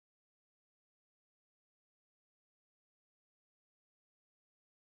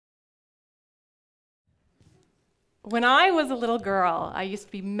When I was a little girl, I used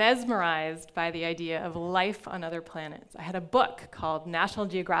to be mesmerized by the idea of life on other planets. I had a book called National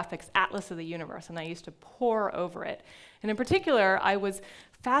Geographic's Atlas of the Universe, and I used to pore over it. And in particular, I was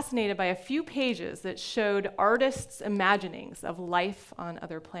fascinated by a few pages that showed artists' imaginings of life on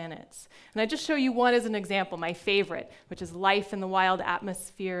other planets. And I just show you one as an example, my favorite, which is life in the wild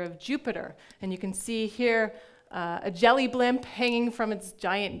atmosphere of Jupiter. And you can see here a jelly blimp hanging from its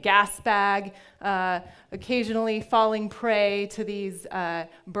giant gas bag, occasionally falling prey to these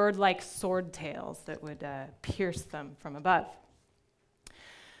bird-like sword tails that would pierce them from above.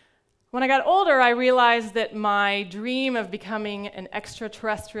 When I got older, I realized that my dream of becoming an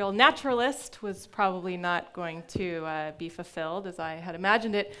extraterrestrial naturalist was probably not going to be fulfilled as I had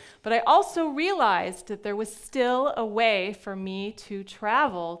imagined it, but I also realized that there was still a way for me to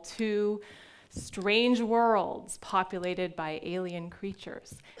travel to strange worlds populated by alien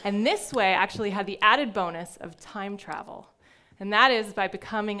creatures. And this way actually had the added bonus of time travel, and that is by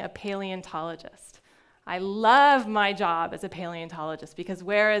becoming a paleontologist. I love my job as a paleontologist because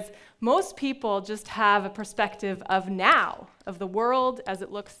whereas most people just have a perspective of now, of the world as it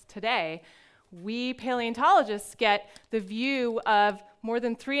looks today, we paleontologists get the view of more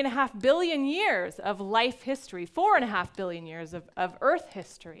than 3.5 billion years of life history, 4.5 billion years of Earth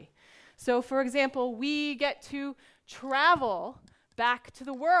history. So, for example, we get to travel back to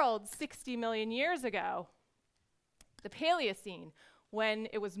the world 60 million years ago, the Paleocene, when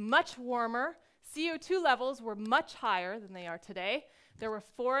it was much warmer, CO2 levels were much higher than they are today. There were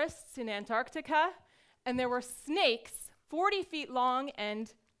forests in Antarctica, and there were snakes 40 feet long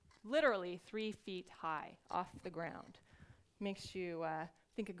and literally 3 feet high off the ground. Makes you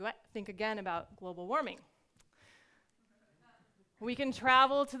think again about global warming. We can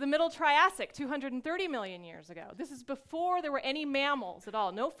travel to the Middle Triassic, 230 million years ago. This is before there were any mammals at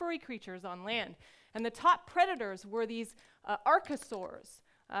all, no furry creatures on land. And the top predators were these archosaurs,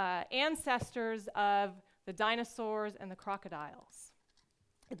 ancestors of the dinosaurs and the crocodiles.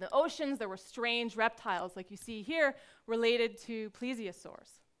 In the oceans, there were strange reptiles, like you see here, related to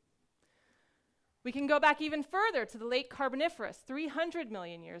plesiosaurs. We can go back even further to the late Carboniferous, 300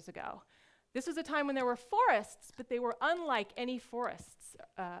 million years ago. This was a time when there were forests, but they were unlike any forests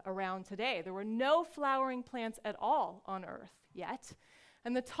around today. There were no flowering plants at all on Earth yet.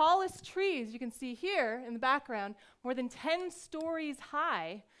 And the tallest trees, you can see here in the background, more than 10 stories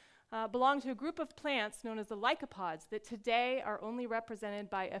high, belong to a group of plants known as the lycopods that today are only represented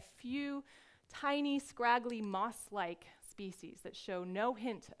by a few tiny, scraggly, moss-like species that show no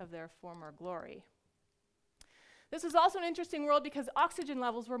hint of their former glory. This was also an interesting world because oxygen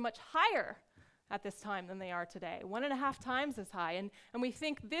levels were much higher at this time than they are today, 1.5 times as high. And we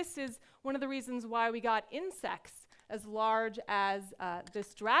think this is one of the reasons why we got insects as large as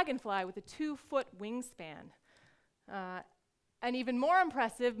this dragonfly with a 2-foot wingspan. And even more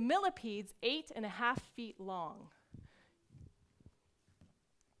impressive, millipedes 8.5 feet long.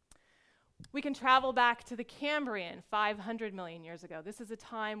 We can travel back to the Cambrian, 500 million years ago. This is a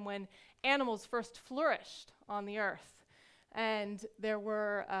time when animals first flourished on the Earth. And there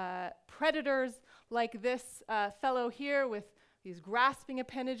were predators like this fellow here with these grasping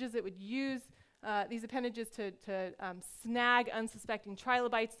appendages that would use these appendages to snag unsuspecting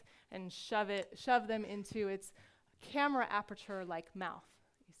trilobites and shove them into its camera aperture-like mouth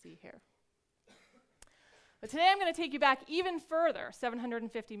you see here. But today I'm going to take you back even further,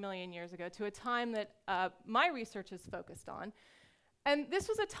 750 million years ago, to a time that my research is focused on. And this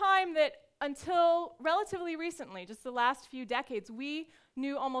was a time that until relatively recently, just the last few decades, we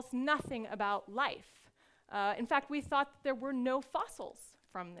knew almost nothing about life. In fact, we thought that there were no fossils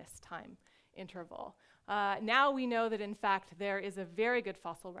from this time interval. Now we know that, in fact, there is a very good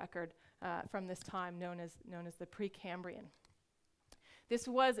fossil record from this time known as the Precambrian. This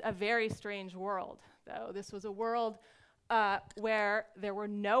was a very strange world, though. This was a world where there were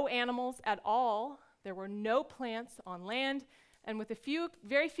no animals at all, there were no plants on land, and with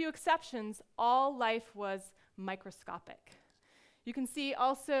very few exceptions, all life was microscopic. You can see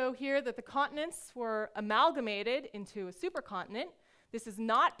also here that the continents were amalgamated into a supercontinent. This is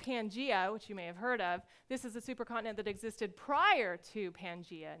not Pangaea, which you may have heard of. This is a supercontinent that existed prior to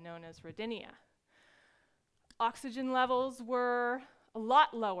Pangaea, known as Rodinia. Oxygen levels were a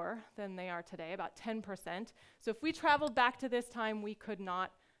lot lower than they are today, about 10%. So if we traveled back to this time, we could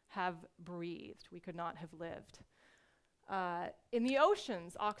not have breathed. We could not have lived. In the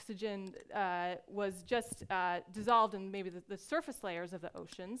oceans, oxygen was just dissolved in maybe the surface layers of the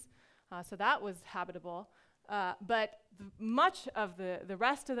oceans, so that was habitable. But much of the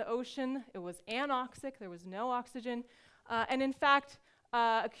rest of the ocean, it was anoxic, there was no oxygen. And in fact,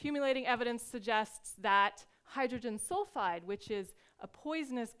 accumulating evidence suggests that hydrogen sulfide, which is a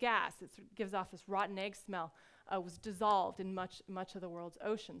poisonous gas, it sort of gives off this rotten egg smell, was dissolved in much of the world's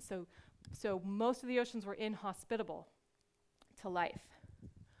oceans. So most of the oceans were inhospitable to life.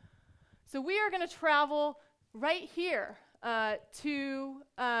 So we are going to travel right here to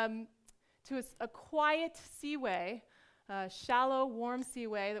a quiet seaway, shallow, warm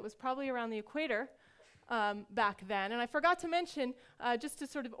seaway that was probably around the equator back then. And I forgot to mention, just to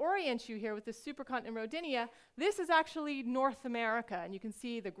sort of orient you here with this supercontinent Rodinia, this is actually North America. And you can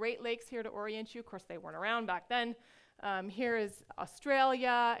see the Great Lakes here to orient you. Of course, they weren't around back then. Here is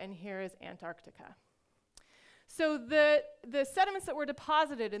Australia, and here is Antarctica. So the sediments that were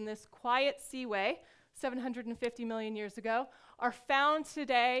deposited in this quiet seaway 750 million years ago are found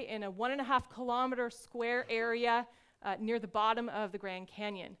today in a 1.5 kilometer square area near the bottom of the Grand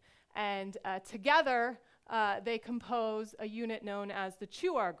Canyon. And together, they compose a unit known as the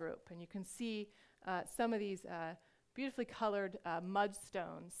Chuar group. And you can see some of these beautifully colored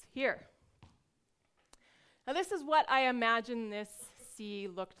mudstones here. Now, this is what I imagine this sea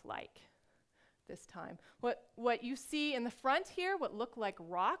looked like this time. What you see in the front here, what look like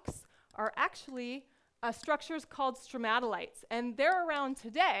rocks, are actually structures called stromatolites. And they're around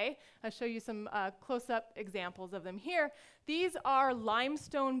today. I'll show you some close-up examples of them here. These are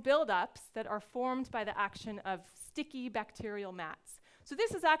limestone buildups that are formed by the action of sticky bacterial mats. So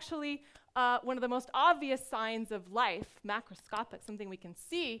this is actually one of the most obvious signs of life, macroscopic, something we can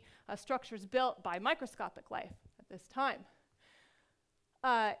see, structures built by microscopic life at this time.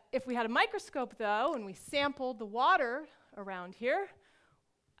 If we had a microscope, though, and we sampled the water around here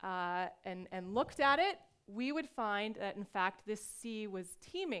and looked at it, we would find that, in fact, this sea was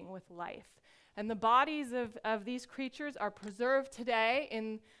teeming with life. And the bodies of these creatures are preserved today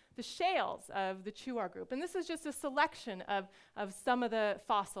in the shales of the Chuar group. And this is just a selection of some of the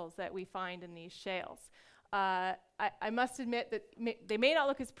fossils that we find in these shales. I must admit that they may not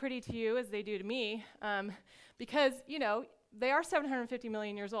look as pretty to you as they do to me, because, you know, they are 750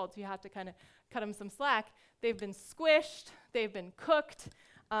 million years old, so you have to kind of cut them some slack. They've been squished, they've been cooked,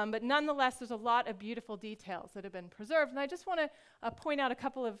 but nonetheless, there's a lot of beautiful details that have been preserved. And I just want to point out a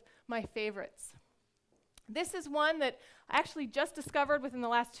couple of my favorites. This is one that I actually just discovered within the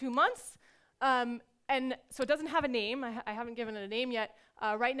last 2 months. And so it doesn't have a name. I haven't given it a name yet.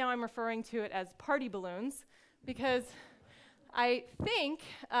 Right now I'm referring to it as party balloons, because I think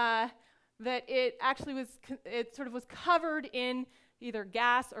that it actually was, it sort of was covered in either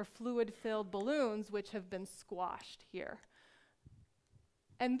gas or fluid-filled balloons, which have been squashed here.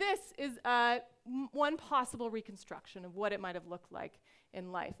 And this is one possible reconstruction of what it might have looked like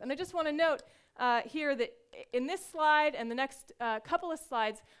in life. And I just want to note here that in this slide and the next couple of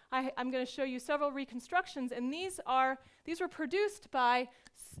slides, I'm going to show you several reconstructions, and these were produced by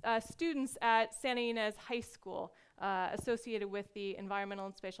students at Santa Ynez High School, associated with the Environmental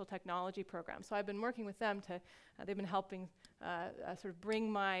and Spatial Technology program. So I've been working with them to, they've been helping sort of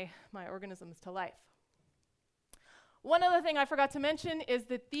bring my organisms to life. One other thing I forgot to mention is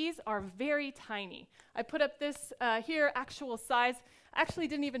that these are very tiny. I put up this here, actual size. I actually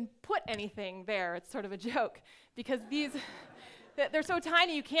didn't even put anything there. It's sort of a joke, because these, they're so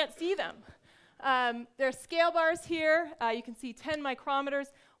tiny you can't see them. There are scale bars here. You can see 10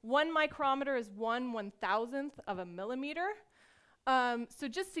 micrometers. 1 micrometer is 1/1000th of a millimeter. So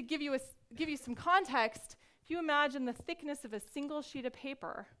just to give you some context, if you imagine the thickness of a single sheet of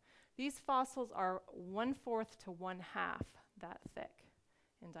paper, these fossils are 1/4 to 1/2 that thick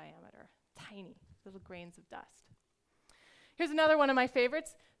in diameter. Tiny little grains of dust. Here's another one of my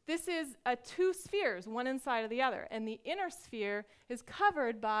favorites. This is 2 spheres, one inside of the other, and the inner sphere is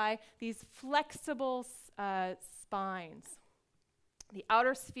covered by these flexible spines. The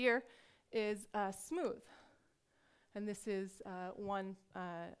outer sphere is smooth, and this is one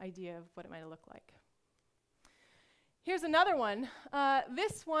idea of what it might look like. Here's another one.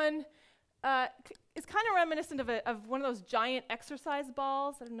 This one is kind of reminiscent of one of those giant exercise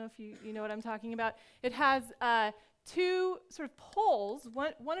balls. I don't know if you know what I'm talking about. It has 2 sort of poles,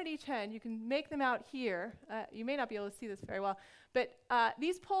 one at each end. You can make them out here. You may not be able to see this very well, but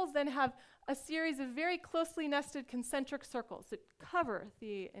these poles then have a series of very closely nested concentric circles that cover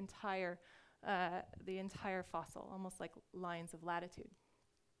the entire fossil, almost like lines of latitude.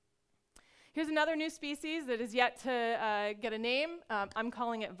 Here's another new species that is yet to get a name. I'm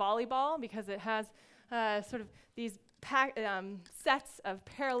calling it volleyball because it has sort of these sets of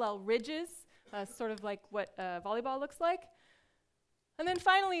parallel ridges, sort of like what volleyball looks like. And then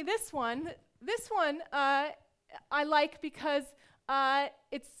finally this one I like because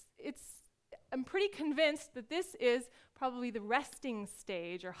it's I'm pretty convinced that this is probably the resting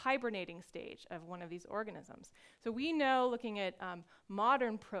stage or hibernating stage of one of these organisms. So we know, looking at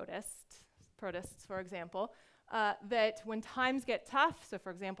modern protists, for example, that when times get tough, so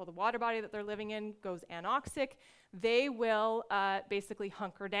for example, the water body that they're living in goes anoxic, they will basically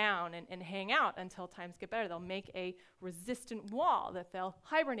hunker down and hang out until times get better. They'll make a resistant wall that they'll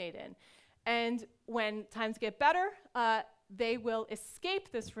hibernate in. And when times get better, they will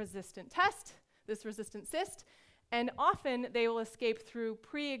escape this resistant cyst, and often they will escape through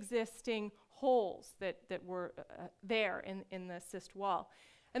pre-existing holes that were there in the cyst wall.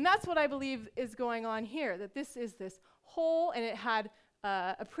 And that's what I believe is going on here, that this is this hole, and it had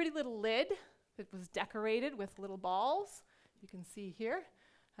a pretty little lid that was decorated with little balls, you can see here,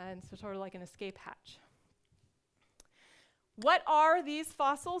 and so sort of like an escape hatch. What are these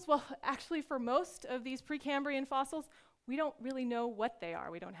fossils? Well, actually, for most of these Precambrian fossils, we don't really know what they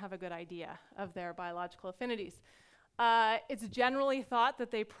are. We don't have a good idea of their biological affinities. It's generally thought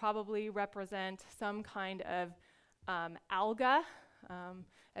that they probably represent some kind of alga,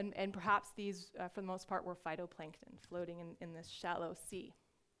 and perhaps these, for the most part, were phytoplankton floating in this shallow sea.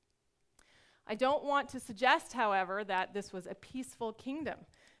 I don't want to suggest, however, that this was a peaceful kingdom,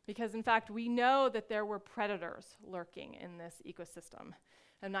 because in fact we know that there were predators lurking in this ecosystem.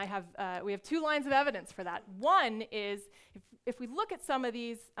 And we have two lines of evidence for that. One is, if we look at some of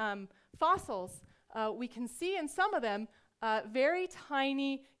these fossils, we can see in some of them very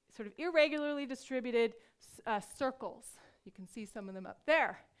tiny, sort of irregularly distributed circles. You can see some of them up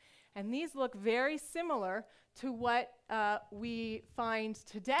there. And these look very similar to what we find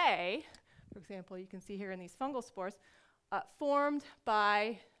today. For example, you can see here in these fungal spores, formed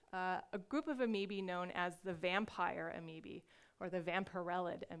by a group of amoebae known as the vampire amoebae, or the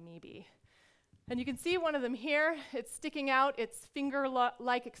vampirellid amoebae. And you can see one of them here. It's sticking out its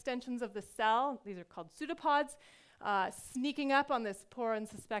finger-like extensions of the cell. These are called pseudopods, sneaking up on this poor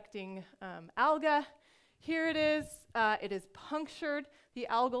unsuspecting alga. Here it is. It is punctured the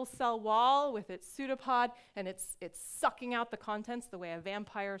algal cell wall with its pseudopod, and it's sucking out the contents the way a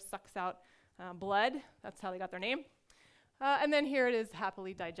vampire sucks out blood. That's how they got their name. And then here it is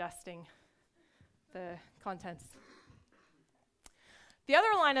happily digesting the contents. The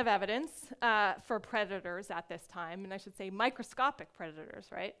other line of evidence for predators at this time, and I should say microscopic predators,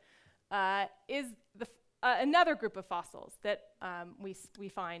 right, is another group of fossils that we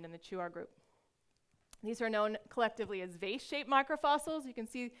find in the Chuar group. These are known collectively as vase-shaped microfossils. You can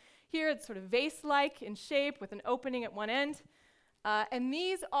see here it's sort of vase-like in shape with an opening at one end. And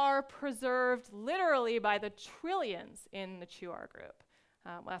these are preserved literally by the trillions in the Chuar group.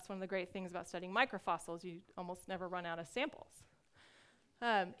 Well, that's one of the great things about studying microfossils. You almost never run out of samples.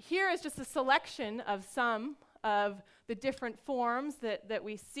 Here is just a selection of some of the different forms that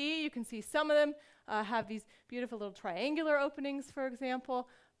we see. You can see some of them have these beautiful little triangular openings, for example.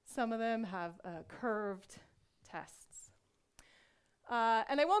 Some of them have curved tests.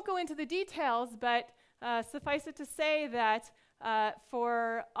 And I won't go into the details, but suffice it to say that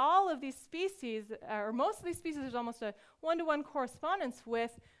for all of these species, or most of these species, there's almost a one-to-one correspondence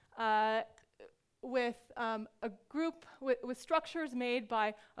with a group with structures made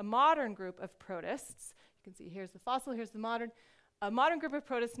by a modern group of protists. You can see here's the fossil, here's the a modern group of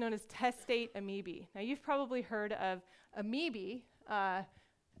protists known as testate amoebae. Now you've probably heard of amoebae,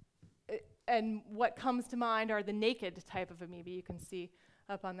 and what comes to mind are the naked type of amoebae you can see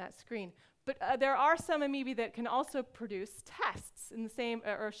up on that screen. But there are some amoebae that can also produce tests in the same,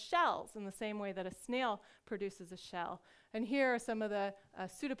 or shells in the same way that a snail produces a shell. And here are some of the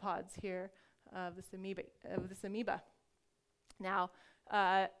pseudopods here of this amoeba. Now,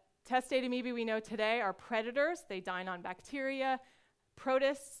 testate amoebae we know today are predators. They dine on bacteria,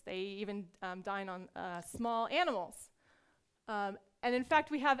 protists. They even dine on small animals. And in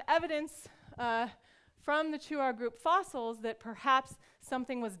fact, we have evidence from the Chuar group fossils that perhaps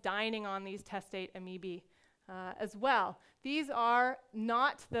something was dining on these testate amoebae as well. These are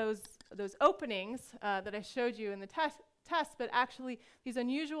not those openings that I showed you in the test, but actually these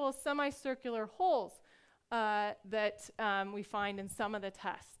unusual semicircular holes that we find in some of the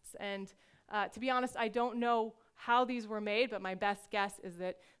tests. And to be honest, I don't know how these were made, but my best guess is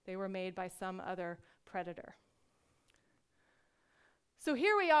that they were made by some other predator. So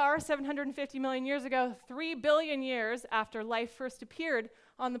here we are, 750 million years ago, 3 billion years after life first appeared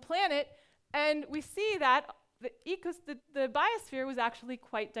on the planet, and we see that the biosphere was actually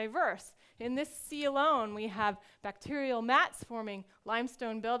quite diverse. In this sea alone, we have bacterial mats forming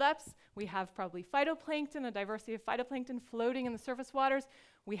limestone buildups. We have probably phytoplankton, a diversity of phytoplankton floating in the surface waters.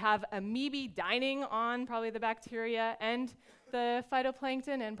 We have amoebae dining on probably the bacteria and the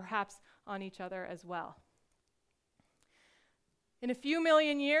phytoplankton and perhaps on each other as well. In a few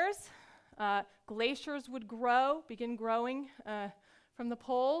million years, glaciers would begin growing from the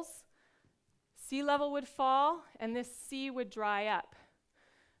poles. Sea level would fall, and this sea would dry up.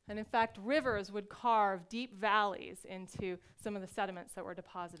 And in fact, rivers would carve deep valleys into some of the sediments that were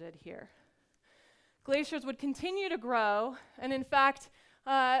deposited here. Glaciers would continue to grow, and in fact,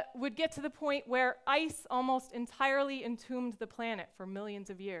 would get to the point where ice almost entirely entombed the planet for millions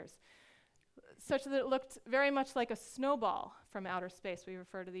of years, such that it looked very much like a snowball from outer space. We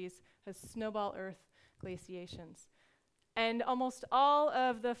refer to these as snowball Earth glaciations. And almost all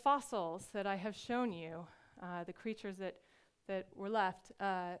of the fossils that I have shown you, the creatures that were left,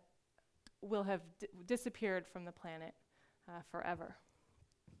 will have disappeared from the planet forever.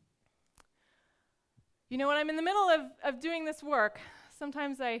 You know, when I'm in the middle of doing this work,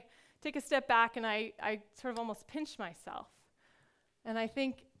 sometimes I take a step back and I sort of almost pinch myself. And I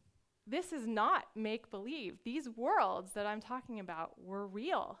think, this is not make-believe. These worlds that I'm talking about were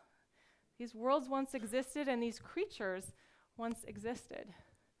real. These worlds once existed, and these creatures once existed.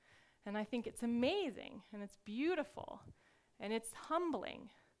 And I think it's amazing, and it's beautiful, and it's humbling.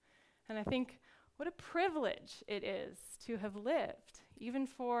 And I think, what a privilege it is to have lived, even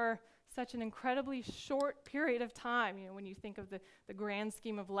for such an incredibly short period of time, you know, when you think of the grand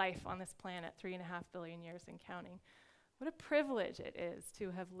scheme of life on this planet, 3.5 billion years and counting. What a privilege it is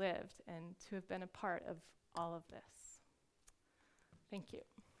to have lived and to have been a part of all of this. Thank you.